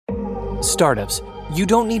Startups, you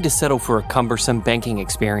don't need to settle for a cumbersome banking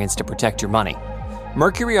experience to protect your money.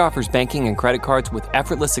 Mercury offers banking and credit cards with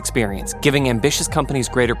effortless experience, giving ambitious companies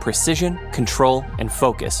greater precision, control, and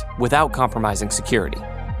focus without compromising security.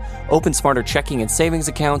 Open smarter checking and savings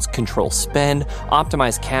accounts, control spend,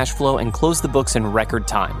 optimize cash flow, and close the books in record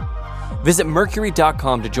time. Visit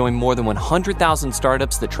Mercury.com to join more than 100,000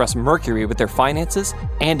 startups that trust Mercury with their finances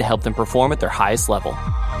and to help them perform at their highest level.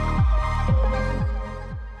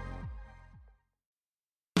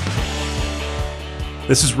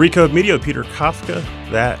 This is Recode Media, Peter Kafka.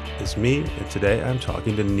 That is me, and today I'm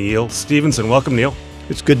talking to Neal Stephenson. Welcome, Neal.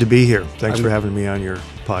 It's good to be here. Thanks for having me on your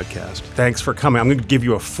podcast. Thanks for coming. I'm going to give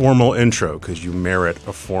you a formal intro because you merit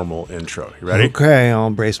a formal intro. You ready? Okay, I'll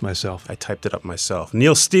brace myself. I typed it up myself.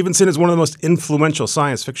 Neal Stephenson is one of the most influential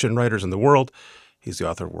science fiction writers in the world. He's the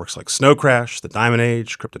author of works like Snow Crash, The Diamond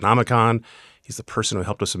Age, Cryptonomicon. He's the person who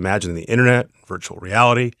helped us imagine the internet, virtual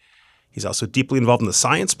reality. He's also deeply involved in the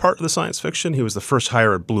science part of the science fiction. He was the first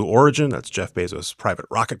hire at Blue Origin. That's Jeff Bezos' private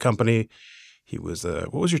rocket company. He was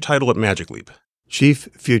what was your title at Magic Leap? Chief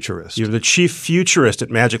Futurist. You're the chief futurist at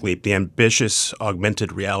Magic Leap, the ambitious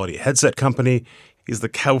augmented reality headset company. He's the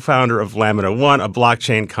co-founder of Lamina One, a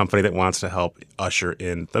blockchain company that wants to help usher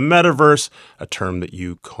in the metaverse, a term that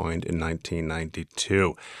you coined in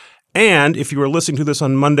 1992. And if you are listening to this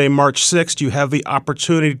on Monday, March 6th, you have the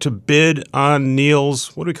opportunity to bid on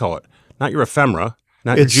Neal's, what do we call it? Not your ephemera,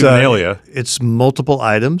 not your juvenilia. It's multiple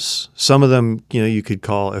items. Some of them, you could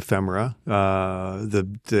call ephemera.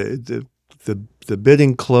 The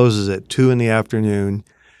bidding closes at 2 p.m.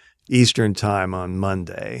 Eastern time on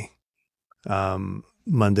Monday, March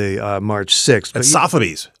 6th. At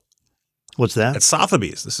Sotheby's. What's that? At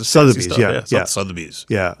Sotheby's. This is Sotheby's, stuff. yeah. Sotheby's.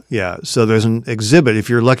 Yeah. So there's an exhibit. If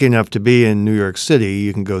you're lucky enough to be in New York City,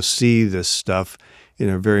 you can go see this stuff in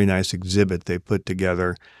a very nice exhibit they put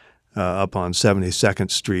together up on 72nd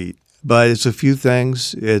Street. But it's a few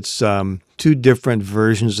things. It's two different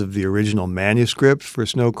versions of the original manuscript for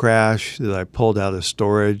Snow Crash that I pulled out of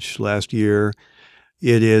storage last year.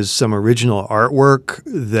 It is some original artwork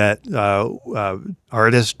that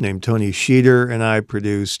artist named Tony Sheeter and I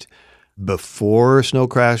produced before Snow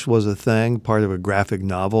Crash was a thing, part of a graphic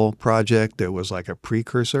novel project that was like a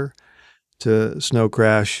precursor to Snow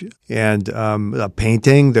Crash, and a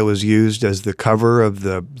painting that was used as the cover of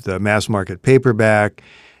the mass market paperback.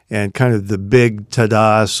 And kind of the big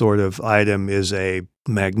ta-da sort of item is a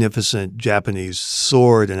magnificent Japanese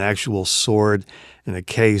sword, an actual sword and a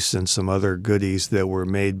case and some other goodies that were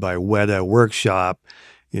made by Weta Workshop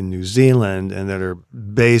in New Zealand and that are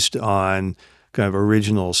based on kind of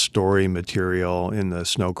original story material in the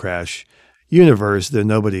Snow Crash universe that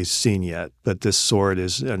nobody's seen yet. But this sword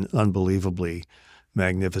is an unbelievably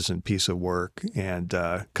magnificent piece of work and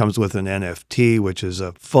comes with an NFT, which is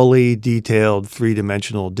a fully detailed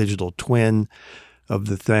three-dimensional digital twin of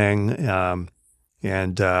the thing,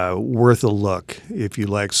 and worth a look if you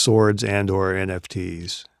like swords and or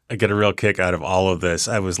NFTs. I get a real kick out of all of this.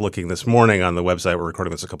 I was looking this morning on the website. We're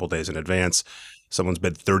recording this a couple days in advance. Someone's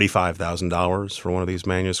bid $35,000 for one of these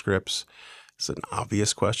manuscripts. It's an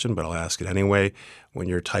obvious question, but I'll ask it anyway. When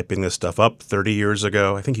you're typing this stuff up 30 years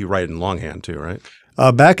ago, I think you write in longhand too, right?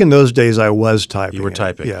 Back in those days, I was typing. You were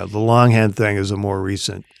typing. Yeah, the longhand thing is a more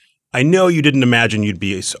recent. I know you didn't imagine you'd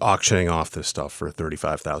be auctioning off this stuff for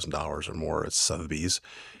 $35,000 or more at Sotheby's.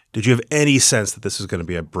 Did you have any sense that this is going to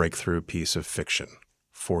be a breakthrough piece of fiction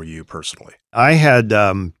for you personally? I had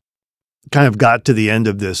kind of got to the end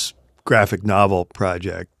of this graphic novel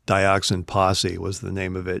project. Dioxin Posse was the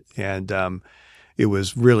name of it. And it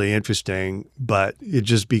was really interesting, but it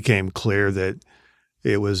just became clear that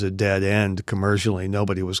it was a dead end commercially.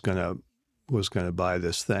 Nobody was going to buy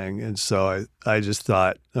this thing. And so I just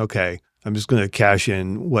thought, okay, I'm just going to cash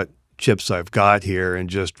in what chips I've got here and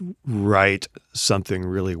just write something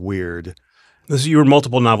really weird. You were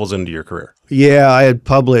multiple novels into your career. Yeah, I had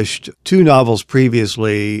published 2 novels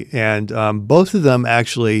previously, and both of them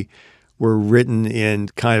actually were written in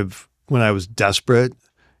kind of when I was desperate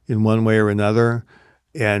in one way or another.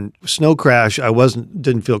 And Snow Crash, I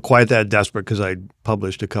didn't feel quite that desperate because I'd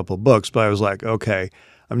published a couple books, but I was like, okay,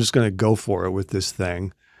 I'm just going to go for it with this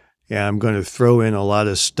thing. And I'm going to throw in a lot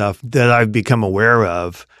of stuff that I've become aware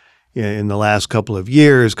of in the last couple of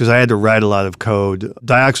years because I had to write a lot of code.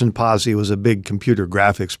 Dioxin Posse was a big computer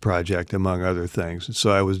graphics project, among other things. And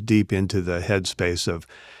so I was deep into the headspace of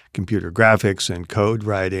computer graphics and code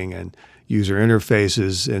writing and user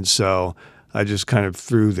interfaces. And so I just kind of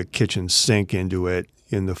threw the kitchen sink into it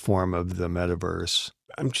in the form of the metaverse.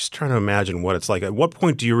 I'm just trying to imagine what it's like. At what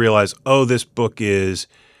point do you realize, this book is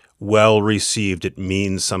well received, it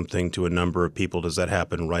means something to a number of people. Does that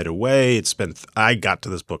happen right away? I got to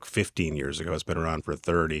this book 15 years ago. It's been around for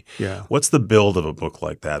 30. Yeah. What's the build of a book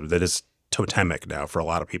like that is totemic now for a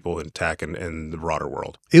lot of people in tech and the broader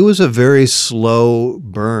world? It was a very slow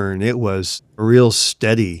burn. It was a real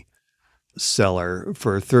steady seller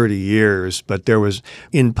for 30 years, but there was,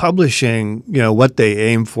 in publishing, what they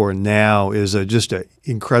aim for now is just an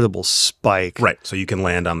incredible spike. Right. So you can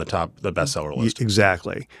land on the bestseller list.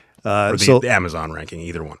 Exactly. Or the Amazon ranking,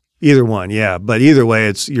 either one. Either one, yeah. But either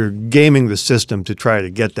way, you're gaming the system to try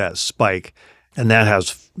to get that spike, and that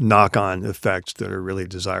has knock-on effects that are really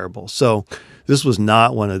desirable. So this was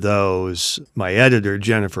not one of those. My editor,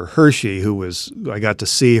 Jennifer Hershey, I got to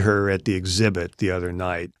see her at the exhibit the other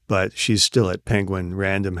night, but she's still at Penguin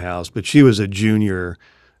Random House. But she was a junior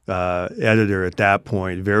editor at that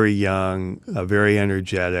point, very young, very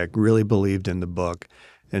energetic, really believed in the book.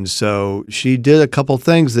 And so she did a couple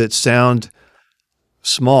things that sound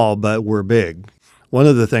small but were big. One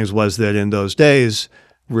of the things was that in those days,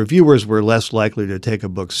 reviewers were less likely to take a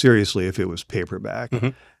book seriously if it was paperback. Mm-hmm.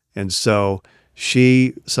 And so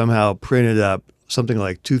she somehow printed up something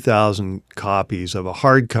like 2,000 copies of a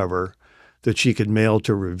hardcover that she could mail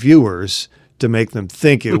to reviewers to make them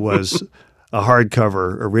think it was a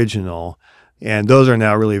hardcover original. And those are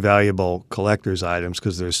now really valuable collector's items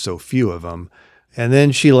because there's so few of them. And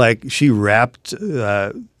then she wrapped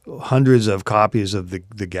hundreds of copies of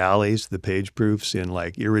the galleys, the page proofs, in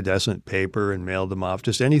like iridescent paper and mailed them off.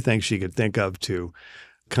 Just anything she could think of to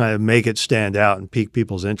kind of make it stand out and pique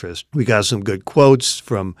people's interest. We got some good quotes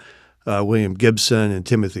from William Gibson and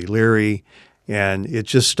Timothy Leary, and it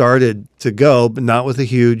just started to go, but not with a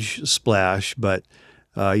huge splash. But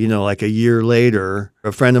like a year later,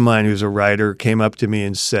 a friend of mine who's a writer came up to me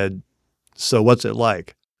and said, "So what's it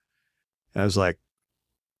like?" And I was like,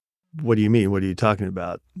 "What do you mean? What are you talking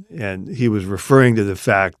about?" And he was referring to the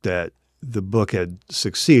fact that the book had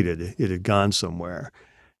succeeded. It had gone somewhere.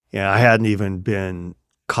 And I hadn't even been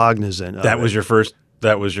cognizant of it. That was your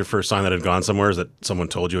first sign that it had gone somewhere, is that someone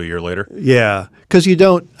told you a year later? Yeah. Because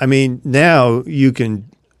now you can,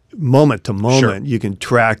 moment to moment, you can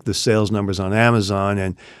track the sales numbers on Amazon,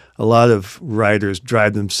 and a lot of writers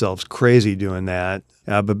drive themselves crazy doing that.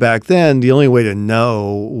 But back then, the only way to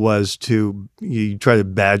know was you try to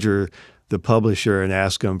badger the publisher and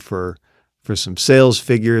ask them for some sales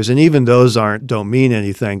figures, and even those don't mean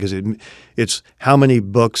anything because it's how many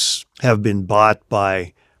books have been bought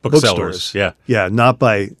by bookstores. Yeah, not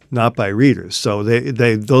by readers. So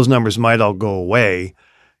those numbers might all go away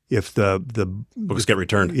if the books get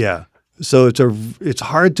returned. Yeah. So it's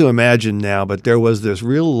hard to imagine now, but there was this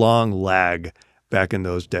real long lag back in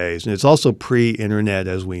those days. And it's also pre-internet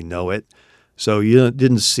as we know it. So you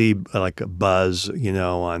didn't see like a buzz,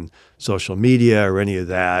 on social media or any of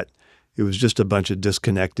that. It was just a bunch of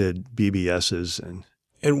disconnected BBSs.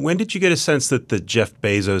 And when did you get a sense that the Jeff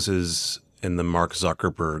Bezoses and the Mark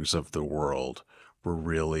Zuckerbergs of the world were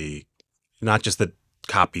really, not just that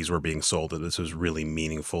copies were being sold, that this was really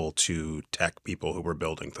meaningful to tech people who were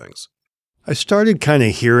building things? I started kind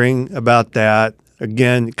of hearing about that,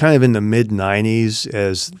 again, kind of in the mid-'90s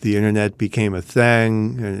as the internet became a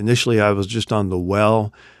thing. And initially, I was just on The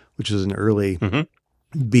Well, which is an early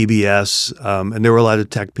BBS, and there were a lot of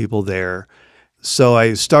tech people there. So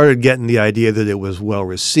I started getting the idea that it was well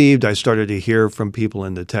received. I started to hear from people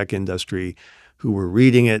in the tech industry who were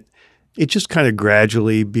reading it. It just kind of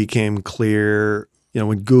gradually became clear.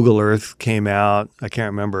 When Google Earth came out, I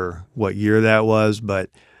can't remember what year that was, but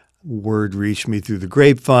word reached me through the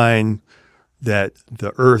grapevine that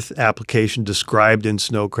the Earth application described in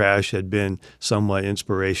Snow Crash had been somewhat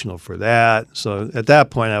inspirational for that. So at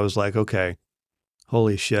that point, I was like, okay,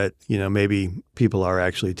 holy shit, maybe people are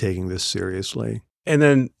actually taking this seriously. And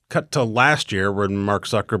then cut to last year when Mark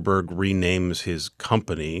Zuckerberg renames his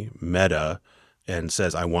company Meta and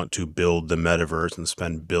says, I want to build the metaverse and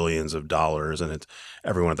spend billions of dollars. And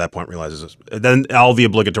everyone at that point realizes this. And then all the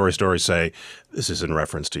obligatory stories say, this is in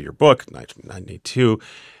reference to your book, 1992.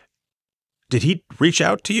 Did he reach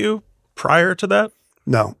out to you prior to that?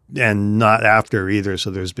 No, and not after either. So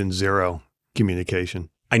there's been zero communication.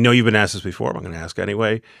 I know you've been asked this before, but I'm going to ask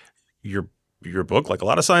anyway. Your book, like a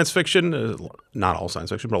lot of science fiction, not all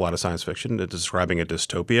science fiction, but a lot of science fiction, it's describing a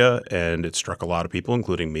dystopia, and it struck a lot of people,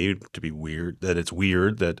 including me, to be weird that it's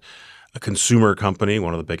weird that a consumer company,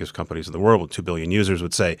 one of the biggest companies in the world with 2 billion users,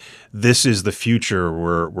 would say, this is the future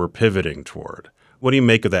we're pivoting toward. What do you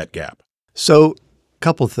make of that gap? So a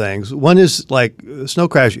couple things. One is like Snow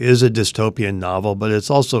Crash is a dystopian novel, but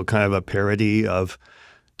it's also kind of a parody of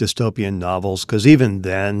dystopian novels, because even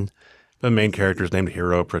then The main character is named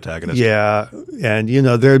Hero, protagonist. Yeah. And,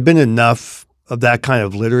 there had been enough of that kind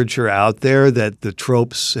of literature out there that the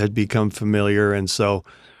tropes had become familiar. And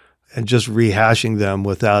just rehashing them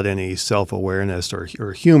without any self-awareness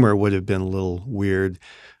or humor would have been a little weird.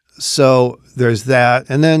 So there's that.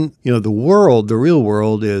 And then, the real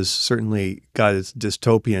world is certainly got its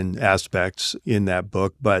dystopian aspects in that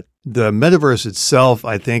book. But the metaverse itself,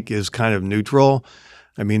 I think, is kind of neutral.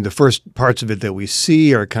 I mean, the first parts of it that we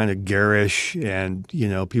see are kind of garish and,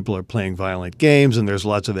 people are playing violent games and there's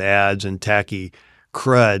lots of ads and tacky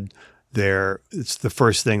crud there. It's the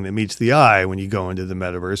first thing that meets the eye when you go into the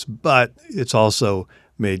metaverse. But it's also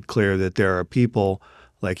made clear that there are people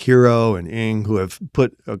like Hero and Ing who have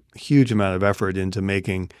put a huge amount of effort into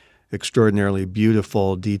making extraordinarily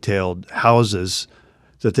beautiful, detailed houses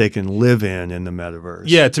that they can live in the metaverse.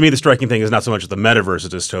 Yeah, to me, the striking thing is not so much that the metaverse is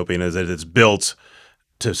dystopian as that it's built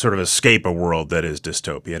to sort of escape a world that is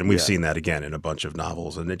dystopian. And we've seen that again in a bunch of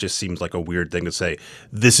novels. And it just seems like a weird thing to say,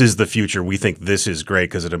 this is the future. We think this is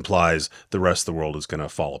great because it implies the rest of the world is going to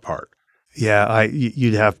fall apart. Yeah,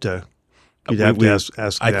 you'd have to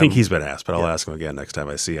ask I them. think he's been asked, but I'll ask him again next time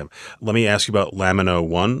I see him. Let me ask you about Lamino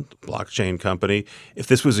One, blockchain company. If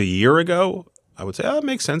this was a year ago, I would say, it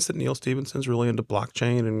makes sense that Neal Stephenson's really into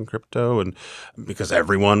blockchain and crypto, and because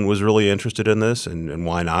everyone was really interested in this, and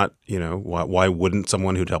why not? Why wouldn't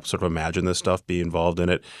someone who'd help sort of imagine this stuff be involved in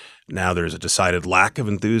it? Now there's a decided lack of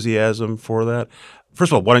enthusiasm for that.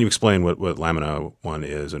 First of all, why don't you explain what Lamino One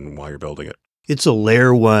is and why you're building it? It's a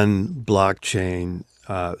layer one blockchain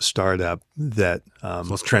startup that.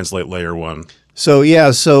 Let's translate layer one. So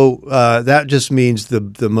that just means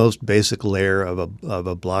the most basic layer of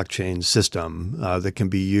a blockchain system that can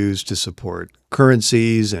be used to support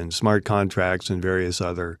currencies and smart contracts and various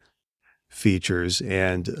other features.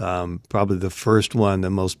 And probably the first one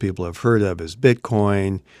that most people have heard of is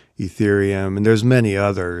Bitcoin, Ethereum, and there's many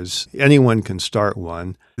others. Anyone can start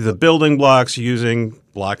one. The building blocks using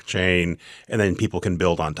blockchain, and then people can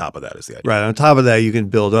build on top of that is the idea. Right. On top of that, you can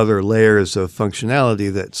build other layers of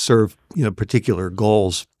functionality that serve particular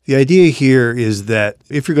goals. The idea here is that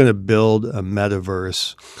if you're going to build a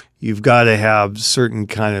metaverse, you've got to have certain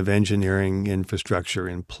kind of engineering infrastructure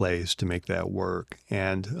in place to make that work.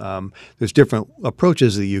 And there's different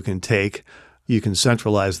approaches that you can take. You can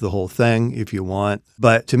centralize the whole thing if you want.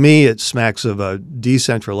 But to me, it smacks of a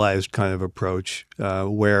decentralized kind of approach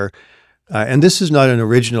where and this is not an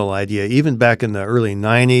original idea. Even back in the early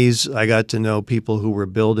 90s, I got to know people who were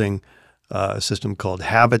building a system called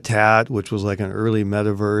Habitat, which was like an early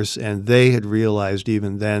metaverse. And they had realized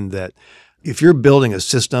even then that if you're building a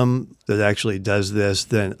system that actually does this,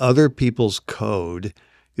 then other people's code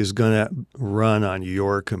is going to run on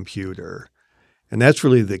your computer. And that's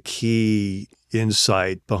really the key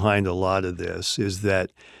insight behind a lot of this, is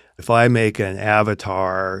that if I make an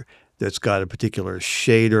avatar that's got a particular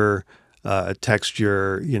shader, a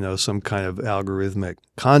texture, some kind of algorithmic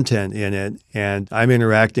content in it, and I'm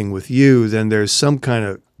interacting with you, then there's some kind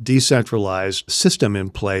of decentralized system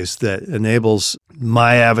in place that enables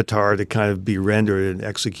my avatar to kind of be rendered and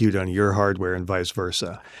execute on your hardware and vice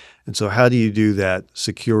versa. And so how do you do that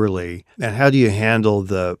securely? And how do you handle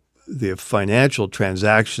the financial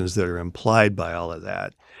transactions that are implied by all of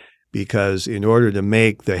that? Because in order to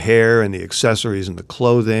make the hair and the accessories and the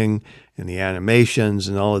clothing and the animations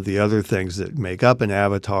and all of the other things that make up an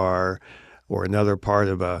avatar or another part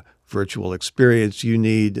of a virtual experience, you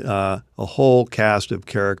need a whole cast of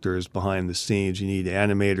characters behind the scenes. You need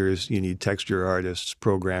animators, you need texture artists,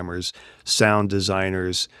 programmers, sound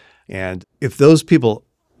designers. And if those people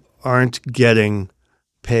aren't getting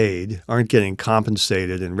paid, aren't getting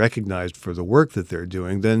compensated and recognized for the work that they're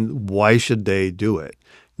doing, then why should they do it?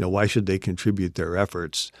 Why should they contribute their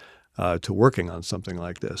efforts to working on something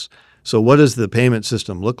like this? So what does the payment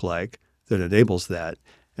system look like that enables that?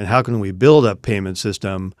 And how can we build a payment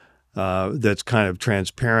system that's kind of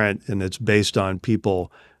transparent and that's based on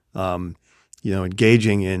people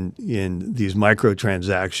engaging in these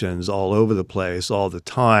microtransactions all over the place all the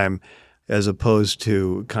time, as opposed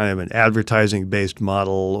to kind of an advertising-based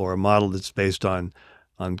model or a model that's based on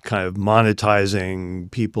kind of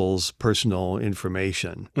monetizing people's personal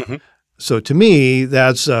information. Mm-hmm. So to me,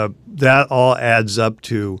 that all adds up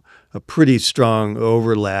to a pretty strong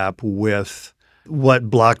overlap with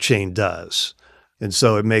what blockchain does. And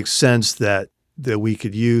so it makes sense that we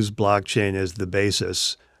could use blockchain as the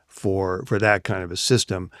basis for that kind of a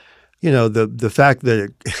system. The fact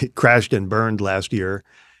that it crashed and burned last year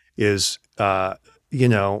is,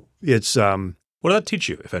 it's what did that teach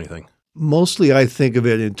you, if anything? Mostly I think of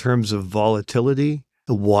it in terms of volatility.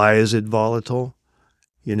 Why is it volatile?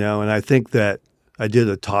 And I think that I did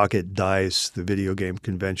a talk at DICE, the video game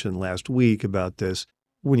convention, last week about this.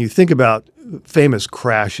 When you think about famous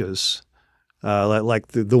crashes, like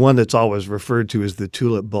the one that's always referred to as the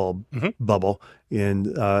tulip bulb bubble in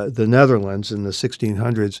the Netherlands in the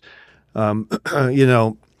 1600s,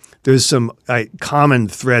 there's some common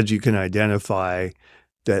threads you can identify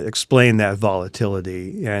that explain that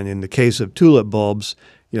volatility. And in the case of tulip bulbs,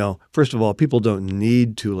 first of all, people don't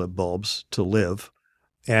need tulip bulbs to live,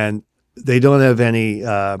 and they don't have any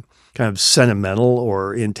kind of sentimental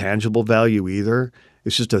or intangible value either.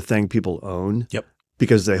 It's just a thing people own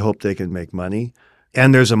because they hope they can make money.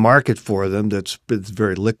 And there's a market for them that's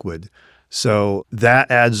very liquid. So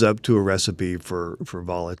that adds up to a recipe for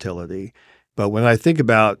volatility. But when I think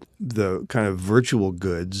about the kind of virtual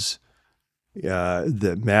goods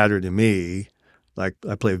that matter to me, like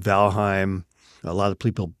I play Valheim, a lot of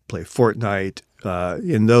people play Fortnite.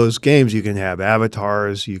 In those games, you can have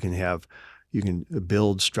avatars, you can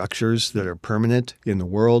build structures that are permanent in the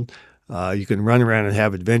world. You can run around and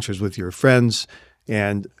have adventures with your friends.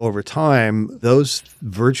 And over time, those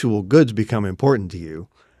virtual goods become important to you.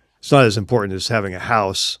 It's not as important as having a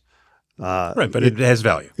house. Right, but it has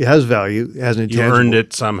value. It has value. It has an intangible. You earned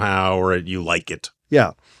it somehow, or you like it.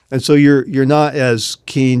 Yeah. And so you're not as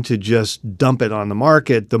keen to just dump it on the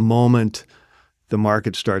market the moment the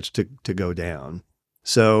market starts to go down.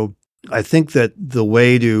 So I think that the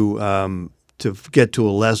way to get to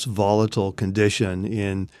a less volatile condition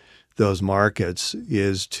in those markets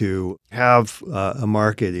is to have a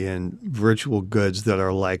market in virtual goods that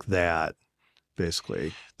are like that,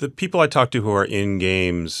 basically. The people I talk to who are in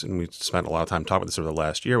games, and we spent a lot of time talking about this over the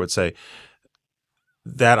last year, would say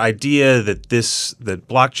that idea that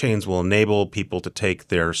blockchains will enable people to take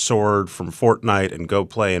their sword from Fortnite and go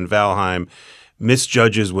play in Valheim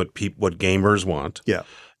misjudges what gamers want. Yeah.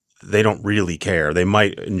 They don't really care. They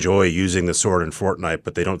might enjoy using the sword in Fortnite,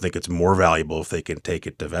 but they don't think it's more valuable if they can take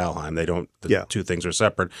it to Valheim. The two things are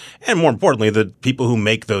separate. And more importantly, the people who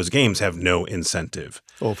make those games have no incentive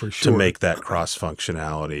to make that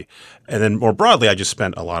cross-functionality. And then more broadly, I just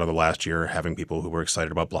spent a lot of the last year having people who were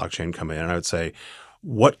excited about blockchain come in, and I would say,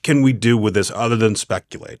 what can we do with this other than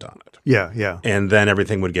speculate on it? Yeah, yeah. And then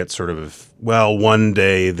everything would get sort of, well, one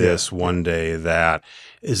day this, one day that.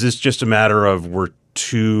 Is this just a matter of we're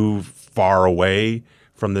too far away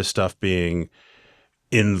from this stuff being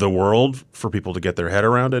in the world for people to get their head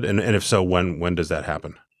around it? And if so, when does that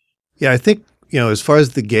happen? Yeah, I think, as far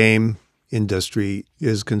as the game industry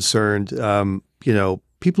is concerned,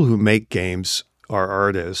 people who make games are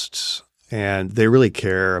artists and they really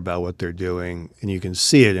care about what they're doing. And you can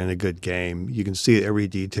see it in a good game. You can see every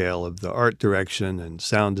detail of the art direction and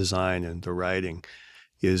sound design, and the writing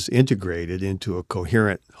is integrated into a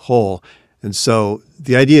coherent whole. And so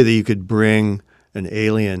the idea that you could bring an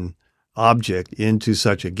alien object into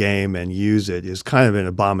such a game and use it is kind of an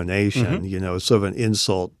abomination, it's sort of an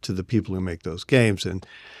insult to the people who make those games. And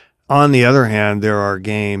on the other hand, there are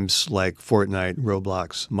games like Fortnite,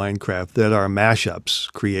 Roblox, Minecraft that are mashups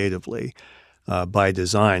creatively by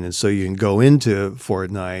design. And so you can go into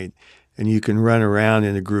Fortnite and you can run around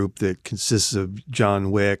in a group that consists of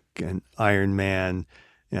John Wick and Iron Man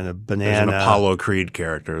and a banana. There's an Apollo Creed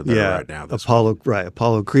character there right now.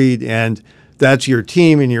 Apollo Creed. And that's your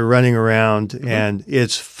team, and you're running around, and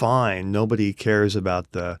it's fine. Nobody cares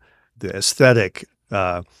about the aesthetic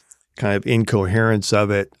kind of incoherence of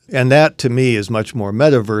it. And that, to me, is much more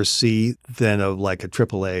metaverse-y than like a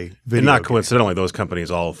AAA video And not game. coincidentally, those companies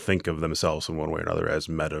all think of themselves in one way or another as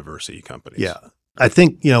metaverse-y companies. Yeah. I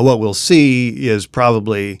think, what we'll see is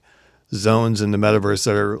probably zones in the metaverse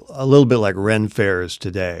that are a little bit like Ren fairs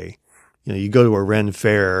today. You go to a Ren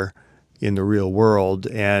fair in the real world,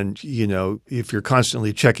 and if you're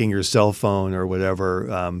constantly checking your cell phone or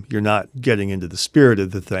whatever, you're not getting into the spirit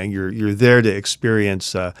of the thing. You're there to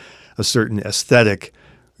experience a certain aesthetic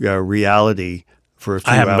reality for a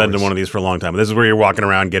few hours. I haven't been to one of these for a long time. But this is where you're walking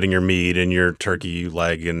around getting your meat and your turkey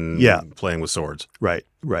leg and playing with swords. Right.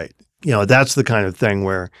 That's the kind of thing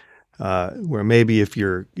where maybe if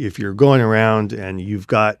you're going around and you've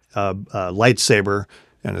got a lightsaber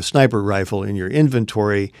and a sniper rifle in your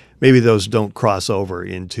inventory, maybe those don't cross over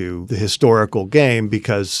into the historical game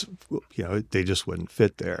because they just wouldn't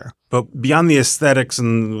fit there. But beyond the aesthetics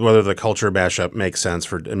and whether the culture mashup makes sense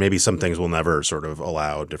and maybe some things will never sort of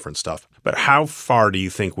allow different stuff. But how far do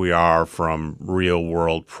you think we are from real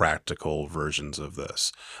world practical versions of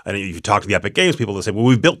this? And if you talk to the Epic Games people, they say, well,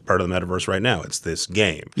 we've built part of the metaverse right now. It's this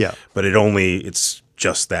game. Yeah. But it's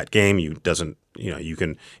just that game. You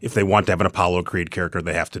can, if they want to have an Apollo Creed character,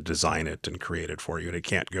 they have to design it and create it for you, and it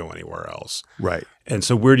can't go anywhere else. Right. And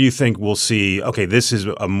so where do you think we'll see, okay, this is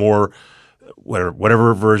a more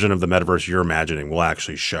whatever version of the metaverse you're imagining will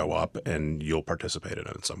actually show up and you'll participate in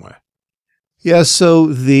it in some way. Yeah.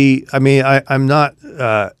 So I'm not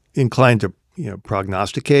inclined to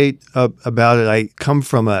prognosticate about it. I come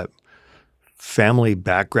from a family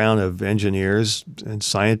background of engineers and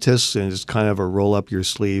scientists, and it's kind of a roll up your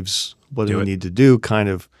sleeves, what do we need to do kind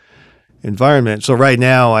of environment. So right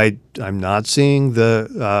now, I'm not seeing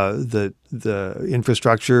the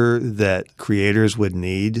infrastructure that creators would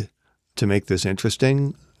need to make this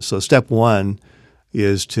interesting. So step one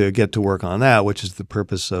is to get to work on that, which is the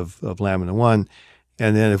purpose of Lamina One.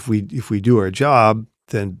 And then if we do our job,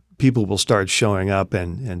 then people will start showing up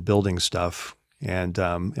and building stuff, and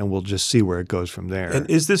we'll just see where it goes from there. And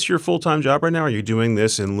is this your full-time job right now? Are you doing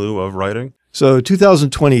this in lieu of writing? So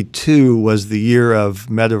 2022 was the year of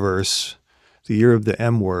metaverse, the year of the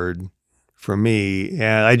M word for me.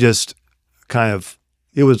 And I just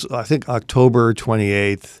it was, I think, October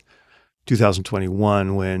 28th,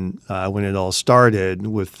 2021 when it all started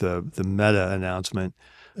with the Meta announcement.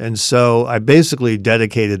 And so I basically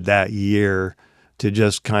dedicated that year to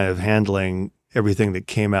just kind of handling everything that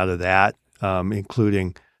came out of that,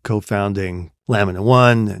 including co-founding Lamina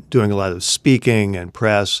One, doing a lot of speaking and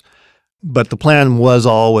press. But the plan was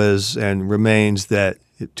always and remains that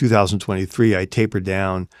in 2023, I taper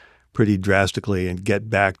down pretty drastically and get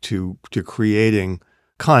back to creating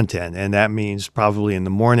content. And that means probably in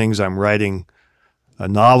the mornings, I'm writing a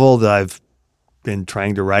novel that I've been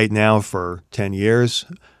trying to write now for 10 years.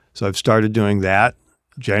 So I've started doing that.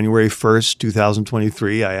 January 1st,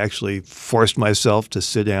 2023, I actually forced myself to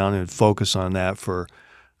sit down and focus on that for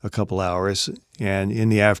a couple hours. And in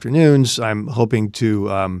the afternoons, I'm hoping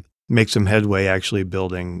to make some headway actually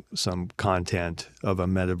building some content of a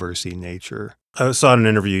metaversy nature. I saw in an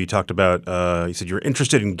interview you talked about, you said you're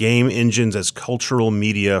interested in game engines as cultural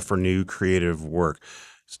media for new creative work.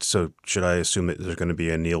 So should I assume that there's going to be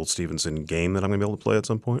a Neal Stephenson game that I'm going to be able to play at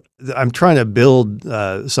some point? I'm trying to build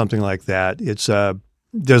something like that.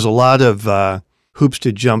 There's a lot of hoops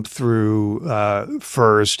to jump through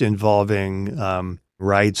first involving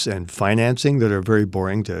rights and financing that are very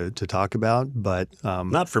boring to talk about, but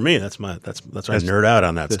not for me. That's why I nerd out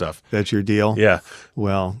on that stuff. That's your deal? Yeah.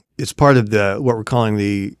 Well, it's part of what we're calling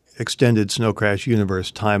the extended Snow Crash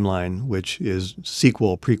universe timeline, which is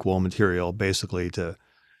prequel material basically to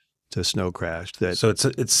Snow Crash. So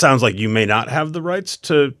it sounds like you may not have the rights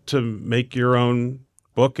to make your own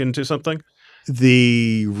book into something?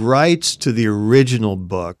 The rights to the original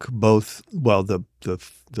book, the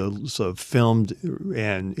sort of filmed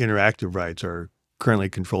and interactive rights are currently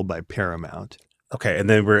controlled by Paramount. Okay, and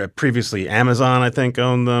they were previously Amazon, I think,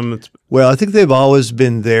 owned them. Well, I think they've always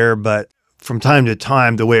been there, but from time to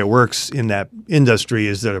time, the way it works in that industry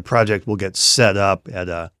is that a project will get set up at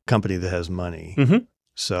a company that has money. Mm-hmm.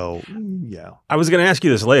 So, yeah. I was going to ask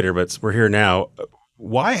you this later, but we're here now.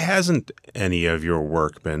 Why hasn't any of your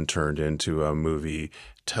work been turned into a movie,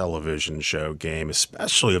 television show, game,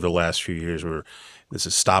 especially over the last few years where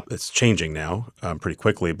it's changing now pretty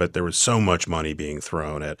quickly, but there was so much money being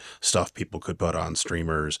thrown at stuff people could put on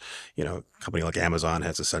streamers. A company like Amazon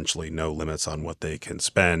has essentially no limits on what they can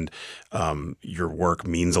spend. Your work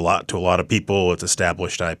means a lot to a lot of people. It's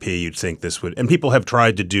established IP. You'd think this would – and people have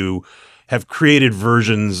tried to have created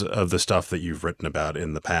versions of the stuff that you've written about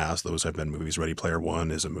in the past. Those have been movies. Ready Player One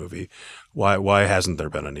is a movie. Why hasn't there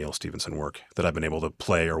been a Neal Stephenson work that I've been able to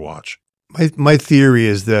play or watch? My theory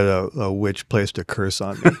is that a witch placed a curse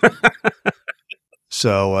on me.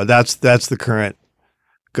 So that's the current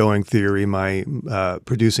going theory. My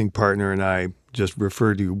producing partner and I just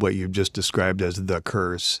refer to what you've just described as the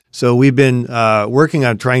curse. So we've been working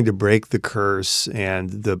on trying to break the curse,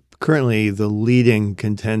 and currently the leading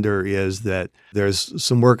contender is that there's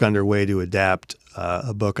some work underway to adapt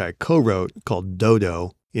a book I co-wrote called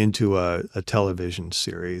Dodo into a television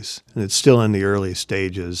series. And it's still in the early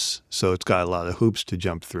stages, so it's got a lot of hoops to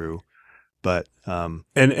jump through. But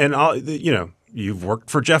you've worked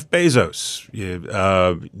for Jeff Bezos.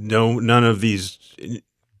 None of these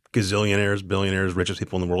gazillionaires, billionaires, richest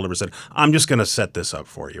people in the world ever said, I'm just going to set this up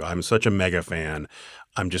for you. I'm such a mega fan.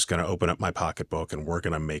 I'm just going to open up my pocketbook and we're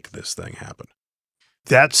going to make this thing happen.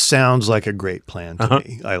 That sounds like a great plan to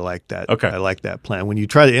me. I like that. Okay. I like that plan. When you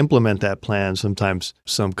try to implement that plan, sometimes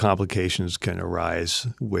some complications can arise,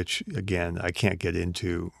 which, again, I can't get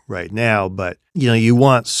into right now. But, you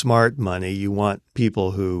want smart money. You want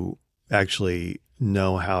people who actually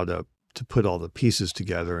know how to put all the pieces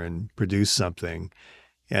together and produce something.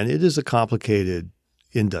 And it is a complicated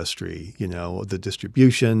industry, the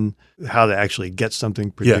distribution, how to actually get something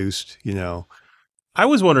produced, I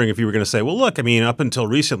was wondering if you were going to say, well, look, up until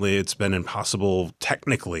recently, it's been impossible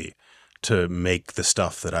technically to make the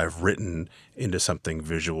stuff that I've written into something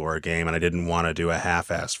visual or a game, and I didn't want to do a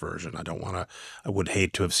half-assed version. I would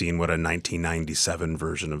hate to have seen what a 1997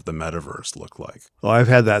 version of the metaverse looked like. Well, I've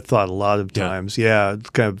had that thought a lot of times. Yeah,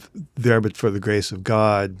 it's kind of there, but for the grace of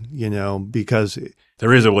God, because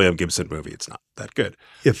there is a William Gibson movie. It's not that good.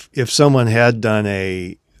 If someone had done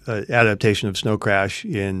a adaptation of Snow Crash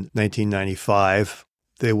in 1995,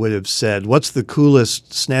 they would have said, what's the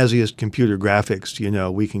coolest, snazziest computer graphics,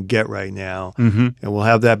 we can get right now? Mm-hmm. And we'll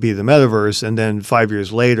have that be the metaverse. And then 5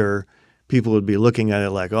 years later, people would be looking at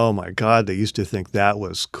it like, oh my God, they used to think that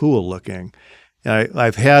was cool looking. And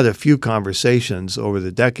I've had a few conversations over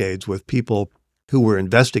the decades with people who were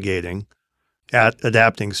investigating at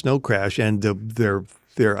adapting Snow Crash, and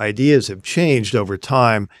their ideas have changed over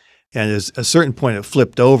time. And at a certain point, it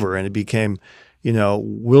flipped over and it became,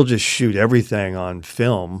 we'll just shoot everything on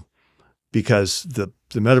film because the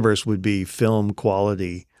metaverse would be film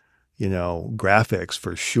quality, graphics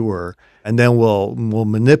for sure. And then we'll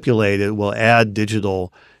manipulate it. We'll add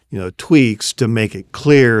digital, tweaks to make it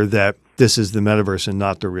clear that this is the metaverse and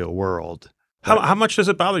not the real world. How much does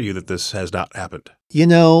it bother you that this has not happened?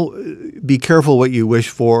 Be careful what you wish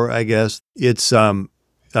for, I guess. It's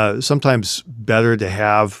sometimes better to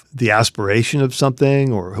have the aspiration of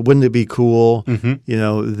something, or wouldn't it be cool,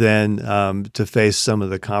 than to face some of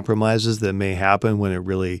the compromises that may happen when it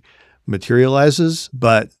really materializes.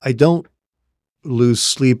 But I don't lose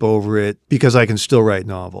sleep over it because I can still write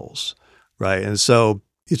novels, right? And so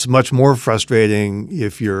it's much more frustrating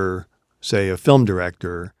if you're, say, a film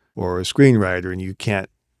director or a screenwriter and you can't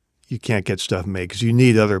get stuff made because you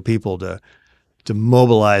need other people to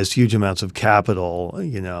mobilize huge amounts of capital,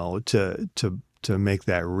 to make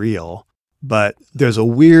that real. But there's a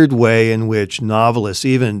weird way in which novelists,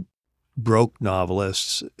 even broke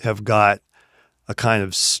novelists, have got a kind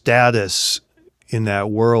of status in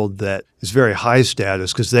that world that is very high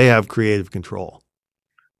status because they have creative control.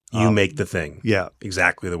 You make the thing. Yeah.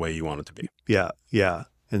 Exactly the way you want it to be. Yeah, yeah.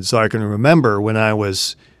 And so I can remember when I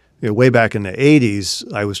was way back in the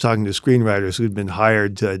 80s, I was talking to screenwriters who'd been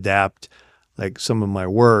hired to adapt like some of my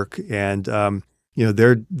work, and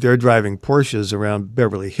they're driving Porsches around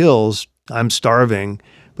Beverly Hills. I'm starving,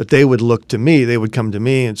 but they would look to me. They would come to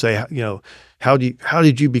me and say, how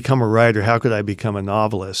did you become a writer? How could I become a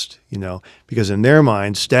novelist? Because in their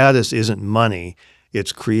mind, status isn't money;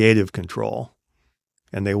 it's creative control,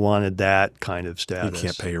 and they wanted that kind of status. You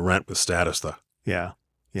can't pay your rent with status, though. Yeah,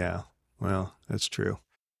 yeah. Well, that's true.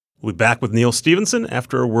 We'll be back with Neal Stephenson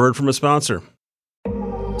after a word from a sponsor.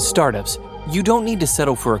 Startups, you don't need to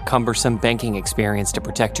settle for a cumbersome banking experience to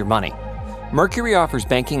protect your money. Mercury offers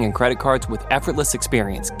banking and credit cards with effortless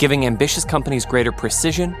experience, giving ambitious companies greater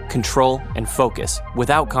precision, control, and focus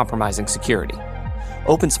without compromising security.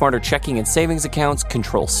 Open smarter checking and savings accounts,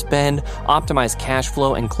 control spend, optimize cash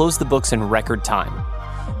flow, and close the books in record time.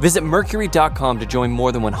 Visit Mercury.com to join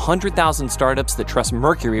more than 100,000 startups that trust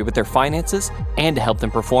Mercury with their finances and to help them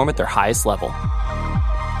perform at their highest level.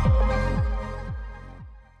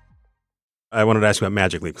 I wanted to ask you about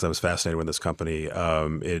Magic Leap because I was fascinated with this company.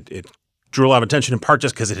 It drew a lot of attention in part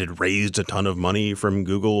just because it had raised a ton of money from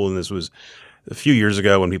Google, and this was a few years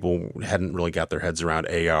ago when people hadn't really got their heads around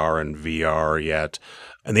AR and VR yet.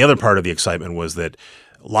 And the other part of the excitement was that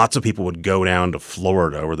lots of people would go down to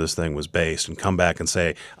Florida where this thing was based and come back and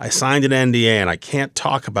say, I signed an NDA and I can't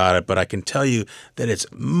talk about it, but I can tell you that it's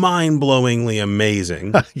mind-blowingly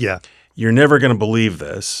amazing. Yeah. You're never going to believe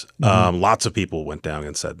this. Lots of people went down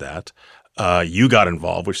and said that. You got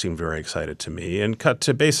involved, which seemed very excited to me, and cut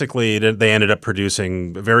to basically they ended up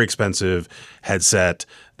producing a very expensive headset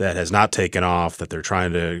that has not taken off, that they're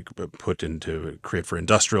trying to create for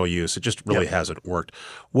industrial use. It just really hasn't worked.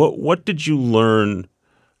 What did you learn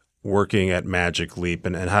working at Magic Leap,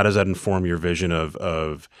 and how does that inform your vision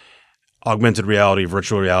of augmented reality,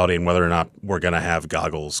 virtual reality, and whether or not we're going to have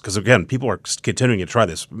goggles? Because again, people are continuing to try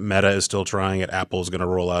this. Meta is still trying it. Apple is going to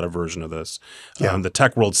roll out a version of this. Yeah. The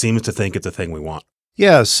tech world seems to think it's a thing we want.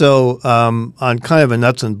 Yeah. So on kind of a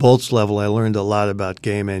nuts and bolts level, I learned a lot about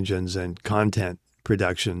game engines and content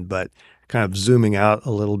production, but kind of zooming out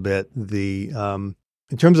a little bit,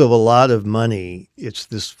 in terms of a lot of money, it's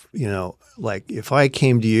this, like if I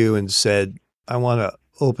came to you and said, I want to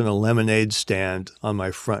open a lemonade stand on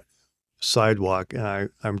my front sidewalk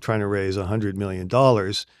and I'm trying to raise $100 million,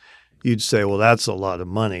 you'd say, well, that's a lot of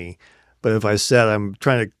money. But if I said I'm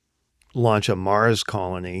trying to launch a Mars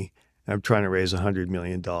colony and I'm trying to raise $100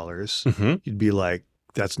 million, you'd be like,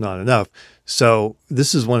 that's not enough. So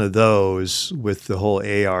this is one of those with the whole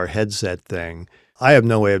AR headset thing. I have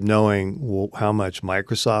no way of knowing how much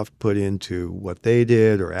Microsoft put into what they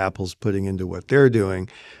did or Apple's putting into what they're doing.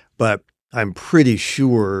 But I'm pretty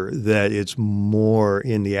sure that it's more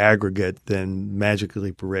in the aggregate than Magic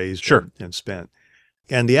Leap raised Sure. and spent.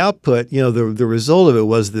 And the output, the result of it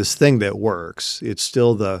was this thing that works. It's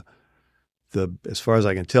still the as far as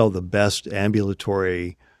I can tell, the best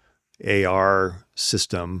ambulatory AR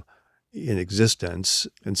system in existence.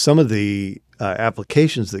 And some of the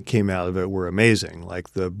applications that came out of it were amazing.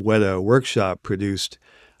 Like the Weta Workshop produced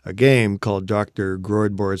a game called Dr.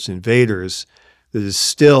 Groydbort's Invaders that is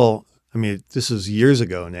still, this is years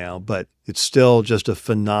ago now, but it's still just a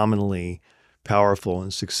phenomenally powerful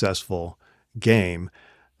and successful game.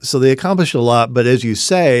 So they accomplished a lot. But as you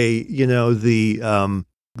say,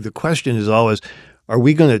 the question is always, are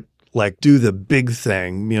we going to do the big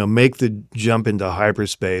thing, make the jump into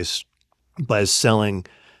hyperspace by selling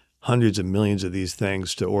hundreds of millions of these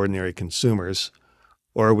things to ordinary consumers?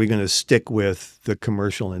 Or are we going to stick with the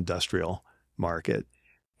commercial industrial market?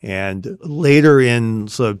 And later in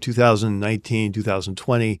sort of 2019,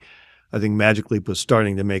 2020, I think Magic Leap was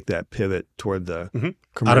starting to make that pivot toward the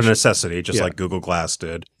commercial. Out of necessity, just like Google Glass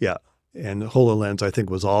did. Yeah. And HoloLens, I think,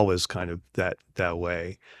 was always kind of that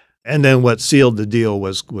way. And then what sealed the deal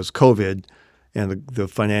was COVID and the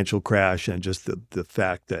financial crash and just the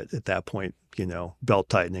fact that at that point, belt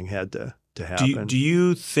tightening had to happen. Do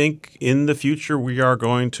you think in the future we are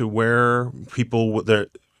going to where people,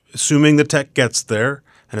 assuming the tech gets there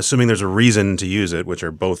and assuming there's a reason to use it, which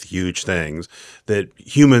are both huge things, that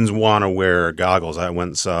humans want to wear goggles? I went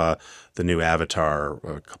and saw the new Avatar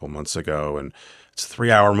a couple months ago, and it's a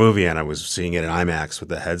 3-hour movie, and I was seeing it in IMAX with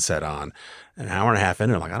the headset on. An hour and a half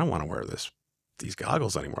in, I'm like, I don't want to wear these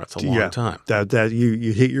goggles anymore. It's a long time. That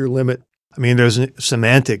you hit your limit. There's a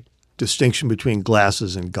semantic distinction between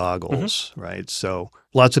glasses and goggles, right? So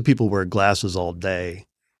lots of people wear glasses all day,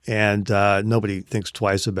 and nobody thinks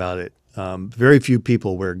twice about it. Very few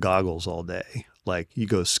people wear goggles all day. Like you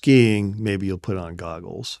go skiing, maybe you'll put on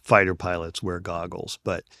goggles. Fighter pilots wear goggles,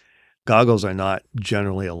 but goggles are not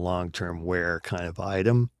generally a long-term wear kind of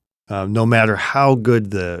item. No matter how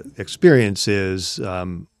good the experience is,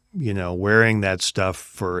 wearing that stuff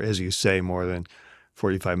for, as you say, more than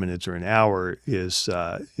 45 minutes or an hour is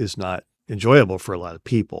not enjoyable for a lot of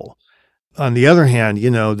people. On the other hand,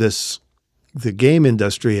 the game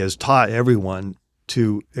industry has taught everyone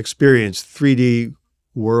to experience 3D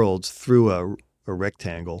worlds through a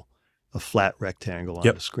rectangle, a flat rectangle on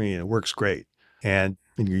the screen. It works great. And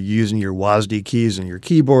you're using your WASD keys and your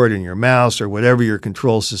keyboard and your mouse or whatever your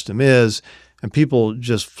control system is, and people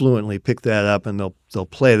just fluently pick that up and they'll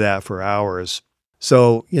play that for hours.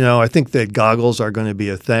 So, I think that goggles are going to be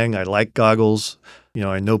a thing. I like goggles.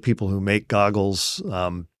 I know people who make goggles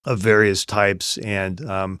of various types, and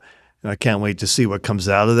I can't wait to see what comes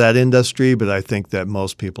out of that industry. But I think that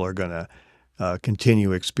most people are going to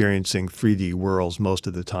continue experiencing 3D worlds most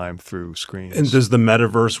of the time through screens. And does the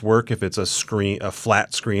metaverse work if it's a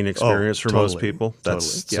flat screen experience for most people?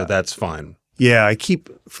 So that's fine. Yeah, I keep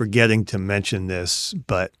forgetting to mention this,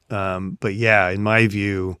 but yeah, in my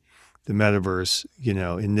view, the metaverse,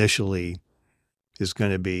 initially is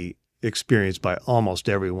going to be experienced by almost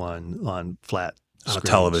everyone on flat on screens. A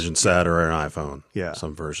television set or an iPhone. Yeah,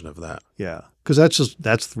 some version of that. Yeah, because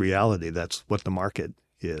that's the reality. That's what the market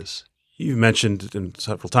is. You mentioned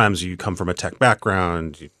several times you come from a tech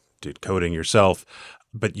background, you did coding yourself,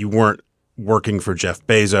 but you weren't working for Jeff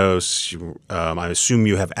Bezos. I assume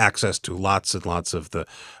you have access to lots and lots of the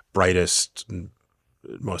brightest and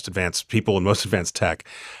most advanced people in most advanced tech.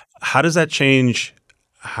 How does that change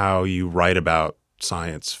how you write about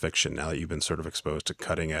science fiction now that you've been sort of exposed to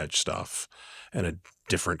cutting edge stuff and a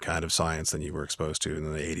different kind of science than you were exposed to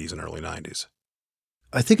in the 80s and early 90s?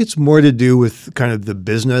 I think it's more to do with kind of the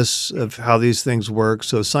business of how these things work.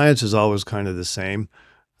 So science is always kind of the same.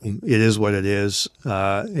 It is what it is.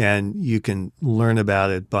 And you can learn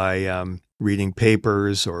about it by reading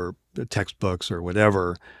papers or textbooks or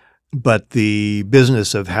whatever. But the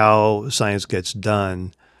business of how science gets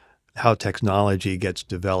done, how technology gets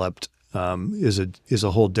developed is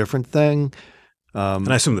a whole different thing. And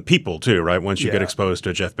I assume the people too, right? Once you get exposed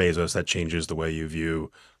to Jeff Bezos, that changes the way you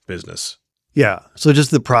view business. Yeah. So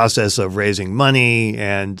just the process of raising money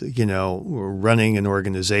and, running an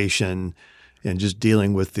organization and just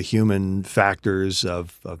dealing with the human factors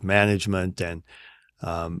of management and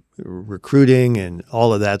recruiting and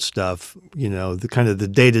all of that stuff, the kind of the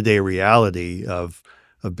day-to-day reality of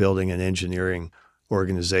building an engineering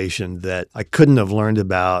organization that I couldn't have learned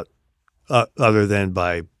about other than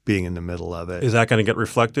by being in the middle of it. Is that going to get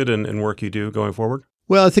reflected in work you do going forward?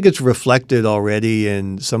 Well, I think it's reflected already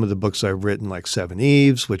in some of the books I've written, like Seven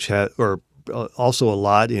Eves, which or also a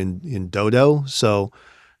lot in Dodo. So,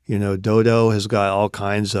 Dodo has got all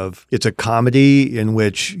kinds of, it's a comedy in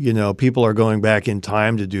which, people are going back in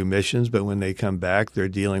time to do missions, but when they come back, they're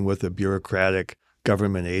dealing with a bureaucratic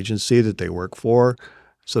government agency that they work for.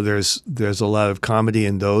 So there's a lot of comedy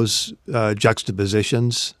in those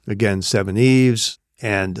juxtapositions. Again, Seven Eves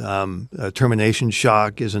and Termination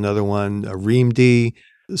Shock is another one, Reamd.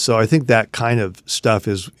 So I think that kind of stuff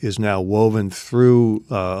is now woven through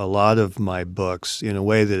a lot of my books in a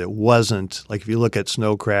way that it wasn't. Like if you look at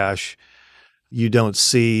Snow Crash, you don't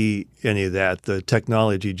see any of that. The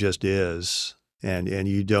technology just is. And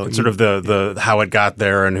you don't. It's sort of the how it got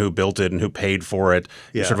there and who built it and who paid for it.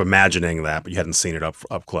 You're sort of imagining that, but you hadn't seen it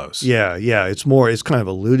up close. Yeah. It's kind of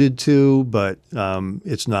alluded to, but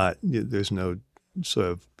it's not. There's no sort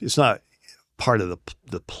of. It's not part of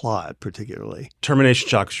the plot particularly. Termination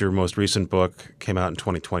Shock is your most recent book. Came out in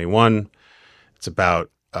 2021. It's about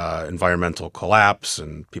environmental collapse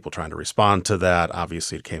and people trying to respond to that.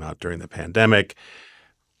 Obviously, it came out during the pandemic.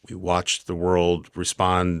 We watched the world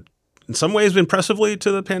respond in some ways impressively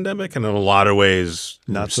to the pandemic, and in a lot of ways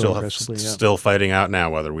not so impressively. Still fighting out now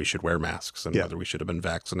whether we should wear masks and whether we should have been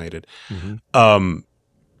vaccinated. Mm-hmm.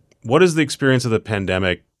 What does the experience of the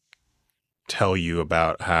pandemic tell you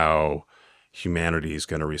about how humanity is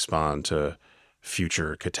going to respond to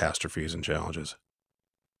future catastrophes and challenges?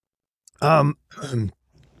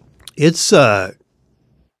 It's a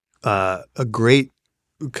great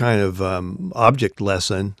kind of object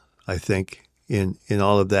lesson, I think, in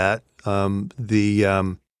all of that. A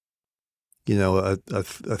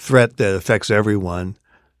threat that affects everyone,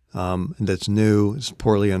 that's new, is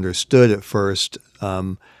poorly understood at first.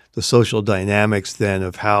 The social dynamics then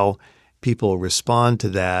of how people respond to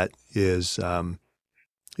that is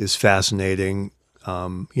fascinating.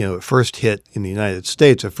 It first hit in the United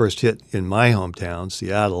States. It first hit in my hometown,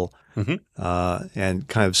 Seattle, and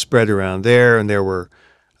kind of spread around there. And there were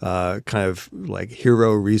kind of like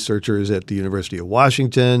hero researchers at the University of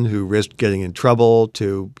Washington who risked getting in trouble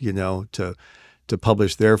to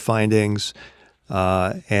publish their findings,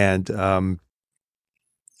 and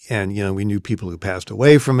we knew people who passed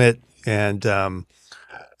away from it, and a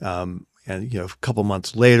couple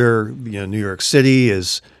months later, New York City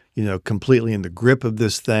is completely in the grip of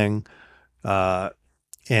this thing, but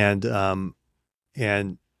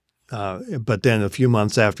then a few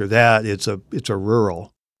months after that, it's a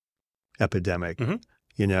rural epidemic,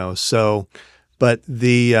 So, but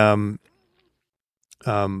the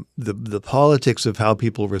politics of how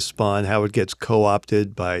people respond, how it gets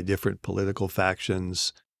co-opted by different political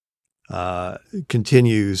factions,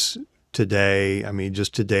 continues today. I mean,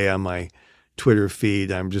 just today on my Twitter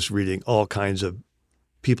feed, I'm just reading all kinds of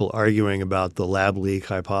people arguing about the lab leak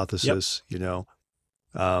hypothesis.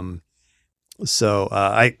 So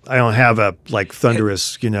I don't have a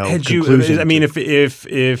thunderous conclusion. I mean,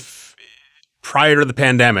 if prior to the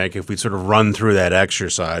pandemic, if we sort of run through that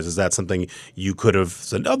exercise, is that something you could have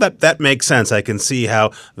said, oh, that makes sense. I can see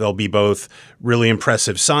how there'll be both really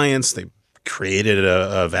impressive science. They created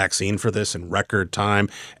a vaccine for this in record time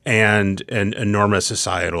and enormous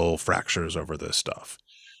societal fractures over this stuff.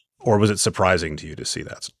 Or was it surprising to you to see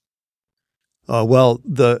that? Well,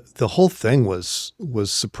 the whole thing was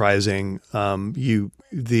surprising. I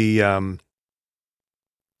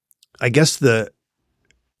guess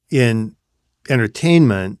in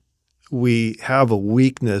entertainment, we have a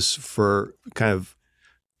weakness for kind of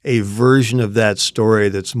a version of that story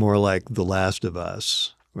that's more like The Last of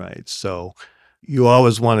Us, right? So you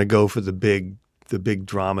always want to go for the big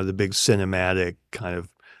drama, the big cinematic kind of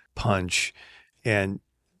punch. And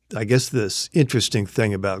I guess this interesting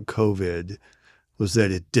thing about COVID was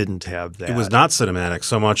that it didn't have that. It was not cinematic.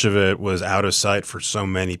 So much of it was out of sight for so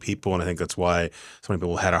many people, and I think that's why so many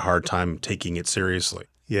people had a hard time taking it seriously.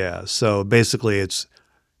 Yeah. So basically, it's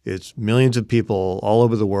millions of people all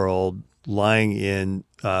over the world lying in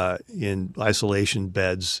isolation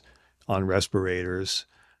beds on respirators.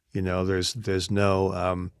 There's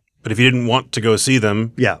no. But if you didn't want to go see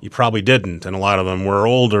them, yeah, you probably didn't, and a lot of them were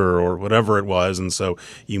older or whatever it was, and so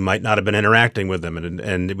you might not have been interacting with them,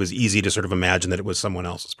 and it was easy to sort of imagine that it was someone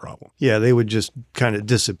else's problem. Yeah, they would just kind of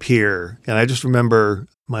disappear. And I just remember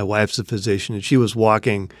my wife's a physician, and she was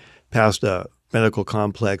walking past a medical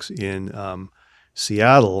complex in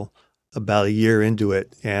Seattle about a year into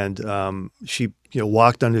it, and she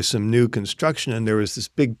walked under some new construction, and there was this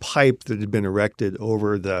big pipe that had been erected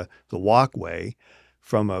over the walkway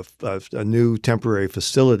from a new temporary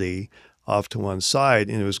facility off to one side,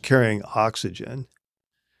 and it was carrying oxygen.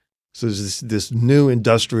 So there's this new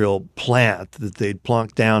industrial plant that they'd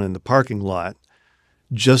plonked down in the parking lot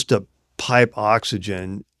just to pipe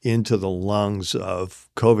oxygen into the lungs of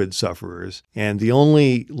COVID sufferers. And the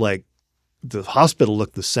hospital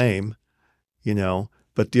looked the same,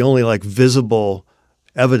 but the only visible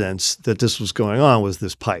evidence that this was going on was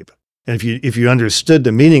this pipe. And if you understood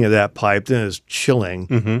the meaning of that pipe, then it's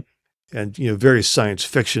chilling and very science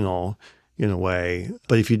fictional in a way.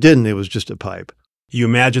 But if you didn't, it was just a pipe. You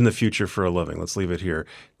imagine the future for a living. Let's leave it here.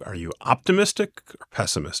 Are you optimistic or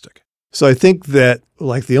pessimistic? So I think that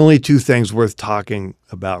the only two things worth talking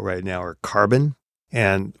about right now are carbon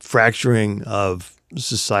and fracturing of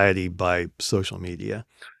society by social media.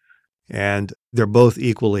 And they're both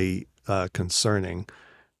equally concerning.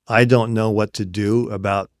 I don't know what to do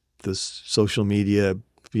about this social media.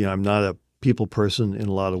 I'm not a people person in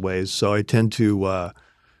a lot of ways. So I tend to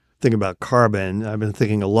think about carbon. I've been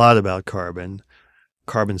thinking a lot about carbon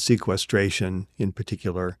sequestration in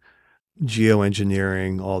particular,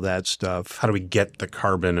 geoengineering, all that stuff. How do we get the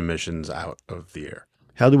carbon emissions out of the air?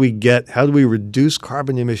 How do we reduce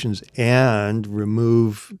carbon emissions and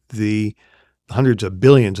remove the hundreds of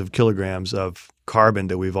billions of kilograms of carbon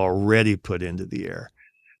that we've already put into the air?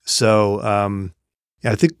 So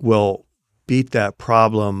I think we'll beat that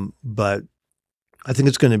problem, but I think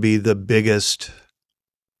it's going to be the biggest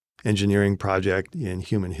engineering project in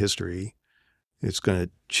human history. It's going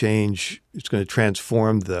to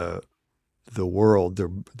transform the world,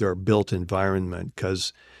 their built environment,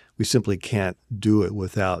 because we simply can't do it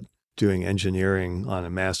without doing engineering on a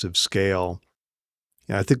massive scale.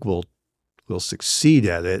 And I think we'll succeed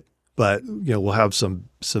at it, but we'll have some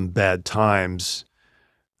bad times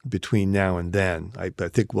between now and then. I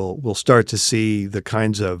think we'll start to see the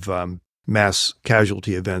kinds of mass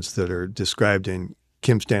casualty events that are described in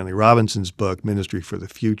Kim Stanley Robinson's book, Ministry for the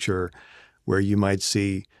Future, where you might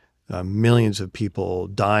see millions of people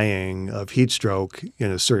dying of heat stroke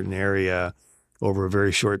in a certain area over a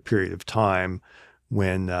very short period of time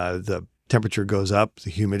when the temperature goes up, the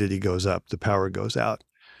humidity goes up, the power goes out.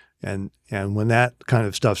 And when that kind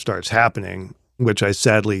of stuff starts happening, which I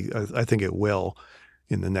think it will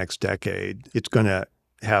in the next decade, it's going to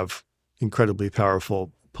have incredibly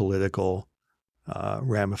powerful political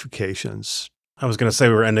ramifications. I was going to say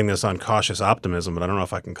we were ending this on cautious optimism, but I don't know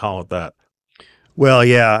if I can call it that. Well,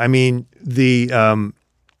 yeah. I mean,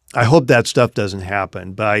 I hope that stuff doesn't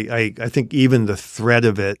happen, but I think even the threat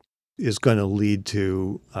of it is going to lead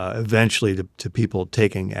to eventually to people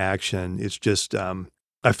taking action. It's just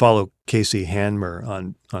I follow Casey Handmer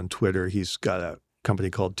on Twitter. He's got a company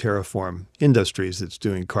called Terraform Industries that's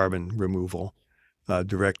doing carbon removal,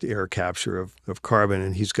 direct air capture of carbon,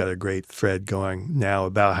 and he's got a great thread going now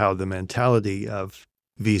about how the mentality of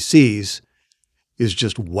VCs is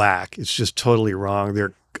just whack. It's just totally wrong.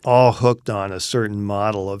 They're all hooked on a certain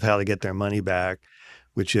model of how to get their money back,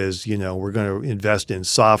 which is, we're going to invest in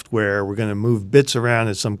software, we're going to move bits around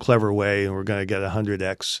in some clever way, and we're going to get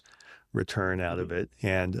 100x return out of it.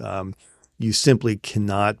 And you simply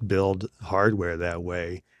cannot build hardware that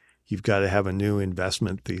way. You've got to have a new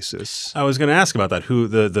investment thesis. I was going to ask about that. Who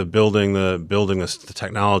the building the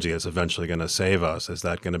technology is eventually going to save us? Is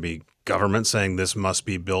that going to be government saying this must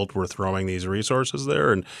be built? We're throwing these resources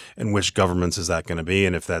there, and which governments is that going to be?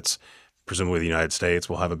 And if that's presumably the United States,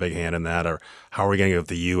 will have a big hand in that, or how are we going to get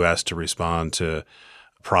the U.S. to respond to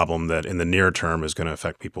a problem that in the near term is going to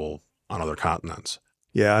affect people on other continents?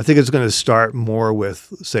 Yeah, I think it's going to start more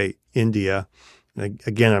with, say, India.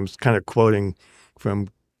 Again, I'm kind of quoting from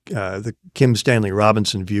the Kim Stanley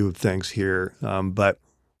Robinson view of things here, but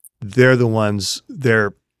they're the ones,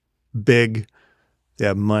 they're big, they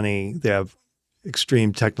have money, they have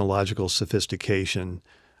extreme technological sophistication,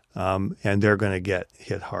 and they're going to get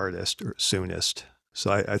hit hardest or soonest.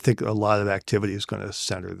 So I think a lot of activity is going to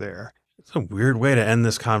center there. It's a weird way to end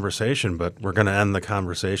this conversation, but we're going to end the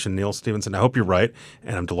conversation. Neal Stephenson, I hope you're right,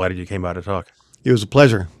 and I'm delighted you came by to talk. It was a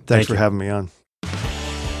pleasure. Thanks for having me on.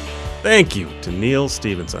 Thank you to Neal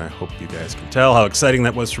Stephenson. I hope you guys can tell how exciting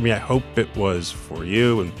that was for me. I hope it was for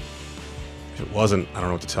you. And if it wasn't, I don't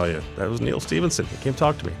know what to tell you. That was Neal Stephenson. He came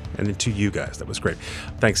talk to me. And to you guys. That was great.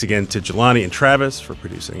 Thanks again to Jelani and Travis for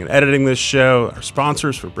producing and editing this show. Our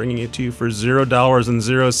sponsors for bringing it to you for $0 and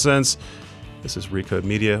 0 cents. This is Recode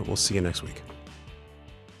Media. We'll see you next week.